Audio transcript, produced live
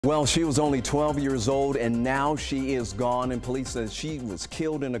Well, she was only 12 years old and now she is gone, and police says she was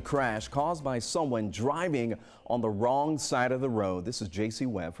killed in a crash caused by someone driving on the wrong side of the road. This is JC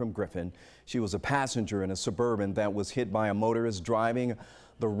Webb from Griffin. She was a passenger in a Suburban that was hit by a motorist driving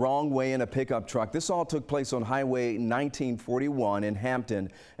the wrong way in a pickup truck. This all took place on Highway 1941 in Hampton,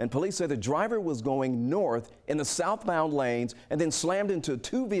 and police say the driver was going north in the southbound lanes and then slammed into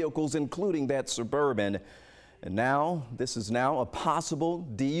two vehicles, including that Suburban. And now, this is now a possible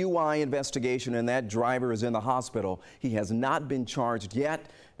DUI investigation, and that driver is in the hospital. He has not been charged yet,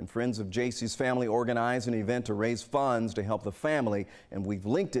 and friends of JC's family organized an event to raise funds to help the family, and we've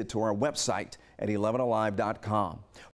linked it to our website at 11alive.com.